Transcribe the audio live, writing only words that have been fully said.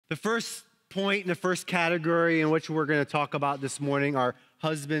The first point in the first category in which we're going to talk about this morning are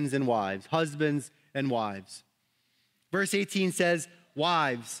husbands and wives. Husbands and wives. Verse 18 says,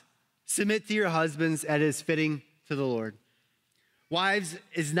 wives, submit to your husbands as is fitting to the Lord. Wives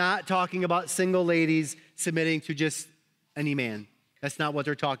is not talking about single ladies submitting to just any man. That's not what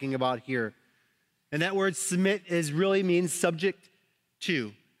they're talking about here. And that word submit really means subject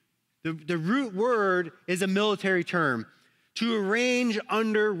to. The root word is a military term. To arrange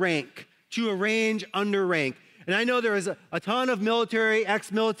under rank. To arrange under rank. And I know there is a ton of military,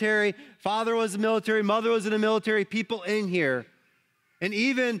 ex-military, father was in the military, mother was in the military, people in here. And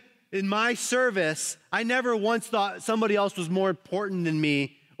even in my service, I never once thought somebody else was more important than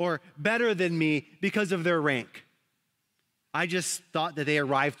me or better than me because of their rank. I just thought that they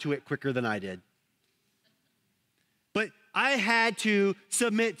arrived to it quicker than I did. But I had to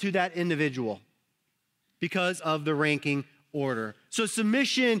submit to that individual because of the ranking order. So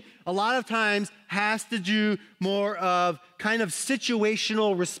submission, a lot of times, has to do more of kind of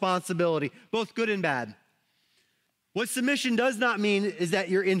situational responsibility, both good and bad. What submission does not mean is that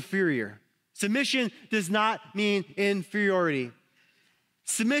you're inferior. Submission does not mean inferiority.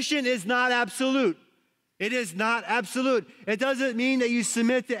 Submission is not absolute. It is not absolute. It doesn't mean that you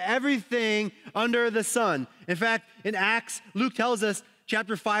submit to everything under the sun. In fact, in Acts, Luke tells us,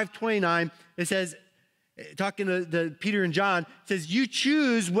 chapter 5:29, it says, talking to Peter and John, it says, you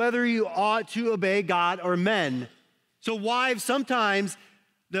choose whether you ought to obey God or men. So wives, sometimes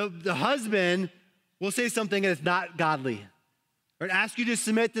the husband will say something that is not godly or ask you to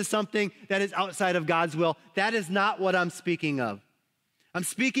submit to something that is outside of God's will. That is not what I'm speaking of. I'm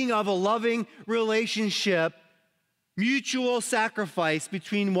speaking of a loving relationship, mutual sacrifice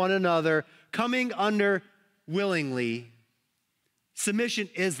between one another, coming under willingly. Submission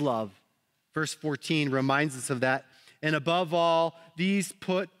is love. Verse 14 reminds us of that. And above all, these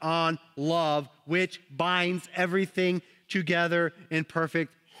put on love, which binds everything together in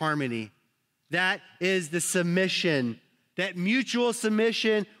perfect harmony. That is the submission, that mutual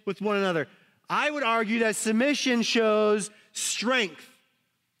submission with one another. I would argue that submission shows strength.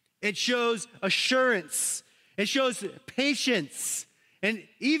 It shows assurance. It shows patience. And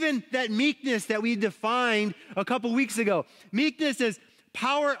even that meekness that we defined a couple weeks ago. Meekness is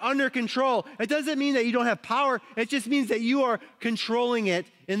power under control. It doesn't mean that you don't have power. It just means that you are controlling it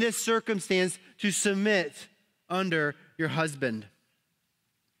in this circumstance to submit under your husband.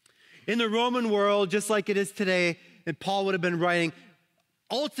 In the Roman world, just like it is today, and Paul would have been writing,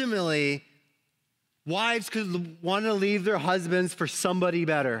 ultimately, wives could want to leave their husbands for somebody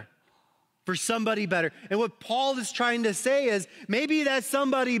better. For somebody better. And what Paul is trying to say is maybe that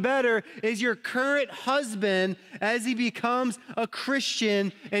somebody better is your current husband as he becomes a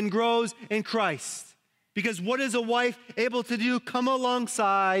Christian and grows in Christ. Because what is a wife able to do? Come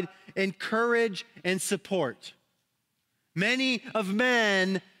alongside, encourage, and support. Many of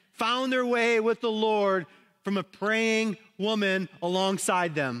men found their way with the Lord from a praying woman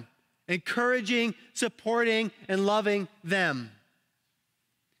alongside them, encouraging, supporting, and loving them.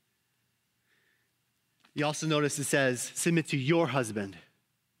 You also notice it says, submit to your husband.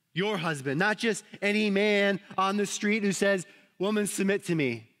 Your husband, not just any man on the street who says, woman, submit to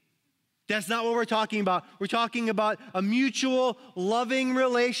me. That's not what we're talking about. We're talking about a mutual, loving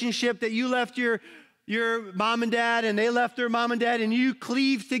relationship that you left your mom and dad and they left their mom and dad and you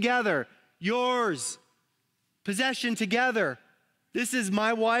cleave together. Yours. Possession together. This is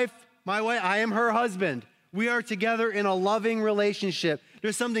my wife. I am her husband. We are together in a loving relationship.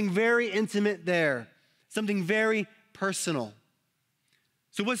 There's something very intimate there. Something very personal.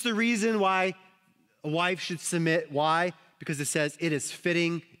 So what's the reason why a wife should submit? Why? Because it says it is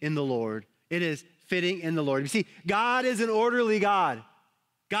fitting in the Lord. It is fitting in the Lord. You see, God is an orderly God.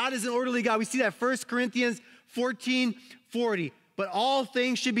 God is an orderly God. We see that 1 Corinthians 14:40. But all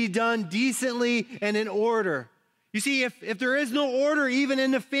things should be done decently and in order. You see, if there is no order, even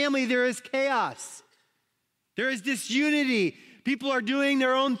in the family, there is chaos. There is disunity. People are doing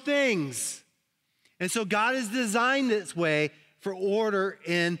their own things. And so God is designed this way for order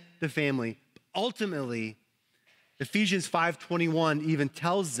in the family. Ultimately, Ephesians 5:21 even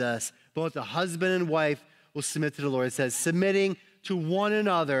tells us both the husband and wife will submit to the Lord. It says, submitting to one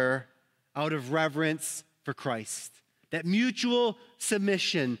another out of reverence for Christ. That mutual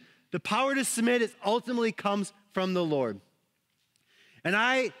submission, the power to submit ultimately comes from the Lord. And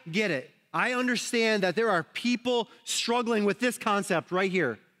I get it. I understand that there are people struggling with this concept right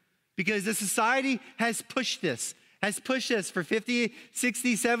here. Because the society has pushed this for 50,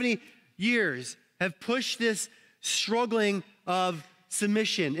 60, 70 years, have pushed this struggling of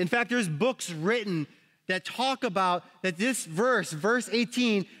submission. In fact, there's books written that talk about that this verse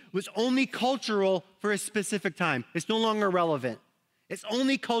 18, was only cultural for a specific time. It's no longer relevant. It's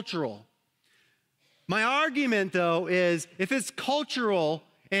only cultural. My argument, though, is if it's cultural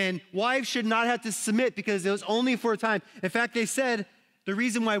and wives should not have to submit because it was only for a time. In fact, they said the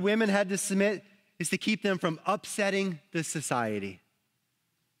reason why women had to submit is to keep them from upsetting the society.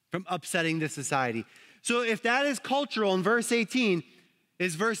 From upsetting the society. So if that is cultural in verse 18,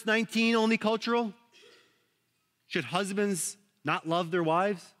 is verse 19 only cultural? Should husbands not love their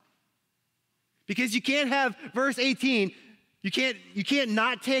wives? Because you can't have verse 18, you can't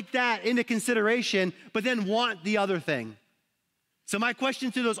not take that into consideration, but then want the other thing. So my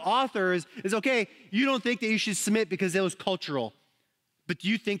question to those authors is, okay, you don't think that you should submit because it was cultural, but do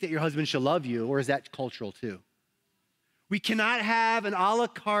you think that your husband should love you, or is that cultural too? We cannot have an a la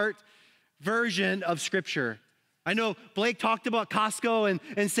carte version of Scripture. I know Blake talked about Costco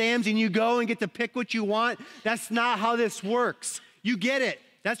and Sam's, and you go and get to pick what you want. That's not how this works. You get it.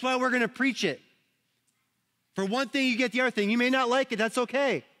 That's why we're going to preach it. For one thing, you get the other thing. You may not like it. That's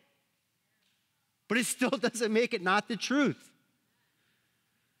okay. But it still doesn't make it not the truth.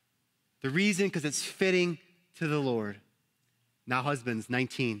 The reason, because it's fitting to the Lord. Now, husbands,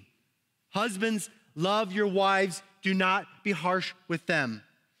 19. Husbands, love your wives. Do not be harsh with them.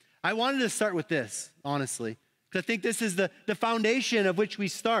 I wanted to start with this, honestly, because I think this is the foundation of which we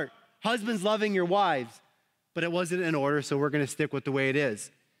start. Husbands loving your wives, but it wasn't in order, so we're going to stick with the way it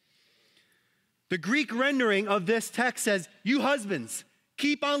is. The Greek rendering of this text says, you husbands,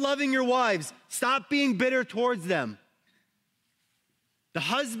 keep on loving your wives. Stop being bitter towards them.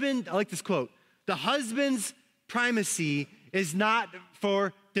 I like this quote, the husband's primacy is not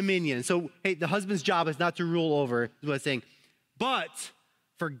for dominion. So, hey, the husband's job is not to rule over, is what it's saying, but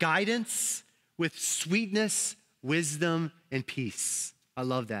for guidance with sweetness, wisdom, and peace. I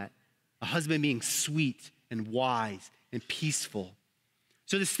love that. A husband being sweet and wise and peaceful.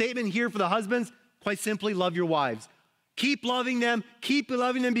 So the statement here for the husbands, quite simply, love your wives. Keep loving them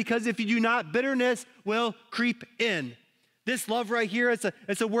because if you do not, bitterness will creep in. This love right here,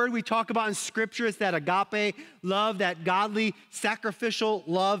 it's a word we talk about in Scripture. It's that agape love, that godly, sacrificial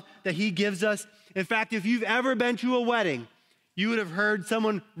love that he gives us. In fact, if you've ever been to a wedding, you would have heard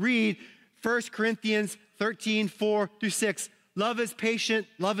someone read 1 Corinthians 13, 4 through 6. Love is patient,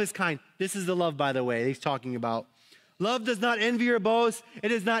 love is kind. This is the love, by the way, he's talking about. Love does not envy or boast.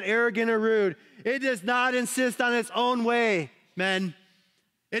 It is not arrogant or rude. It does not insist on its own way, men.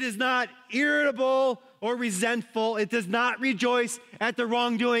 It is not irritable or resentful. It does not rejoice at the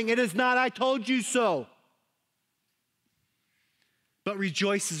wrongdoing. It is not, I told you so, but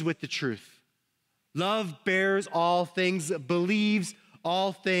rejoices with the truth. Love bears all things, believes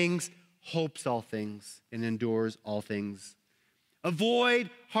all things, hopes all things, and endures all things.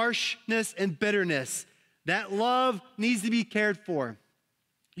 Avoid harshness and bitterness. That love needs to be cared for.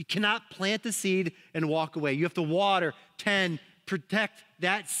 You cannot plant the seed and walk away. You have to water, tend, protect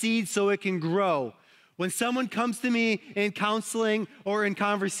that seed so it can grow. When someone comes to me in counseling or in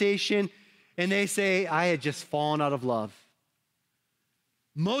conversation and they say, I had just fallen out of love,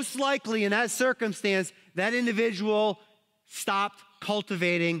 most likely in that circumstance, that individual stopped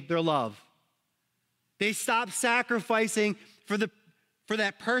cultivating their love. They stopped sacrificing for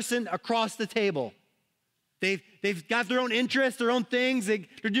that person across the table. They've got their own interests, their own things. They're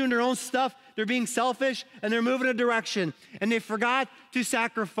doing their own stuff. They're being selfish, and they're moving a direction. And they forgot to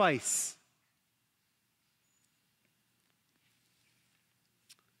sacrifice.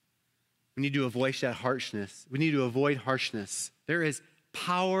 We need to avoid that harshness. We need to avoid harshness. There is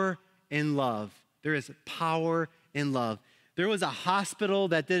power in love. There is power in love. There was a hospital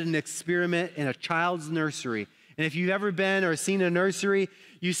that did an experiment in a child's nursery. And if you've ever been or seen a nursery,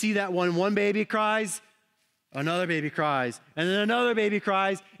 you see that when one baby cries, another baby cries, and then another baby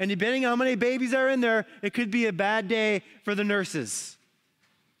cries, and depending on how many babies are in there, it could be a bad day for the nurses.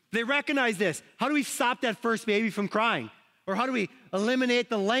 They recognize this. How do we stop that first baby from crying? Or how do we eliminate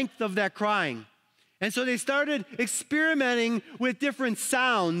the length of that crying? And so they started experimenting with different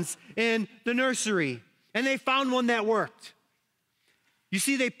sounds in the nursery, and they found one that worked. You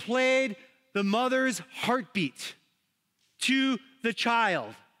see, they played the mother's heartbeat to the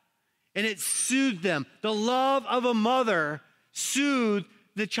child, and it soothed them. The love of a mother soothed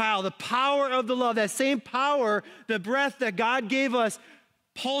the child. The power of the love, that same power, the breath that God gave us,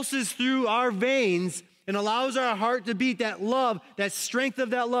 pulses through our veins and allows our heart to beat. That love, that strength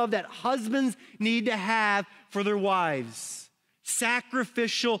of that love that husbands need to have for their wives.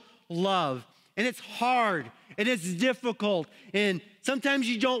 Sacrificial love. And it's hard, and it's difficult, and sometimes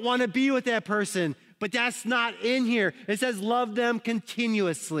you don't want to be with that person, but that's not in here. It says love them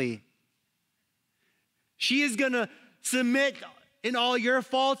continuously. She is going to submit in all your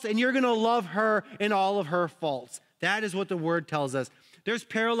faults, and you're going to love her in all of her faults. That is what the word tells us. There's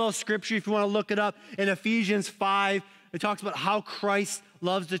parallel scripture, if you want to look it up, in Ephesians 5. It talks about how Christ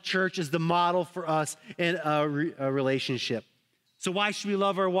loves the church as the model for us in a relationship. So why should we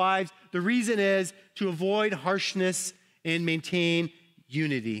love our wives? The reason is to avoid harshness and maintain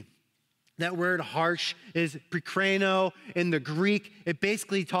unity. That word harsh is prikreno in the Greek. It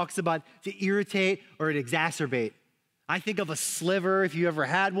basically talks about to irritate or to exacerbate. I think of a sliver, if you ever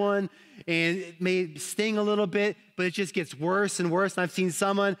had one, and it may sting a little bit, but it just gets worse and worse. And I've seen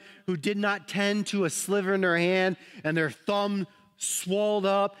someone who did not tend to a sliver in their hand, and their thumb swelled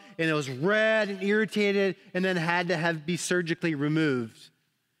up, and it was red and irritated, and then had to be surgically removed.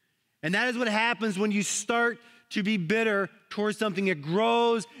 And that is what happens when you start to be bitter towards something. It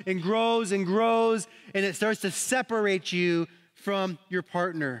grows and grows and grows, and it starts to separate you from your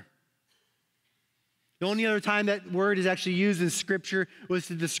partner. The only other time that word is actually used in Scripture was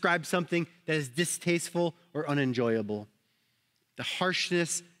to describe something that is distasteful or unenjoyable. The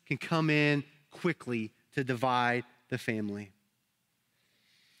harshness can come in quickly to divide the family.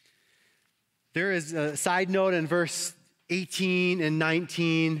 There is a side note in verse 18 and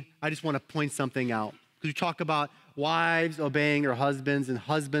 19. I just want to point something out. Because we talk about wives obeying their husbands and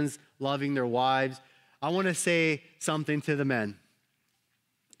husbands loving their wives. I want to say something to the men.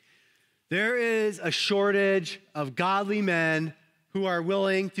 There is a shortage of godly men who are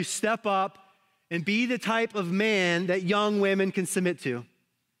willing to step up and be the type of man that young women can submit to.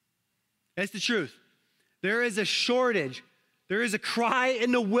 That's the truth. There is a shortage. There is a cry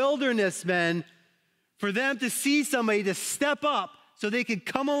in the wilderness, men, for them to see somebody to step up so they can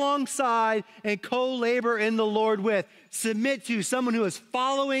come alongside and co-labor in the Lord with. Submit to someone who is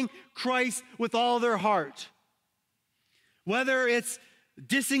following Christ with all their heart. Whether it's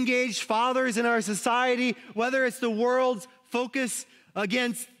disengaged fathers in our society, whether it's the world's focus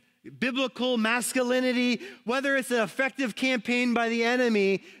against biblical masculinity, whether it's an effective campaign by the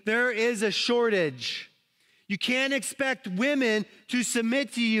enemy, there is a shortage. You can't expect women to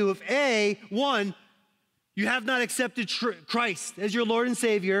submit to you if one, you have not accepted Christ as your Lord and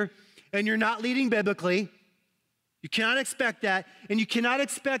Savior, and you're not leading biblically. You cannot expect that, and you cannot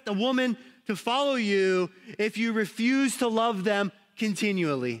expect a woman to follow you if you refuse to love them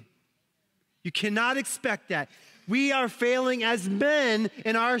continually. You cannot expect that. We are failing as men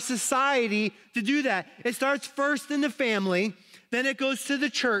in our society to do that. It starts first in the family, then it goes to the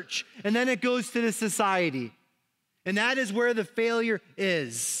church, and then it goes to the society. And that is where the failure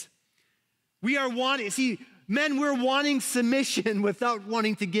is. We are men, we're wanting submission without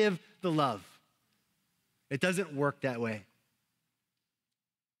wanting to give the love. It doesn't work that way.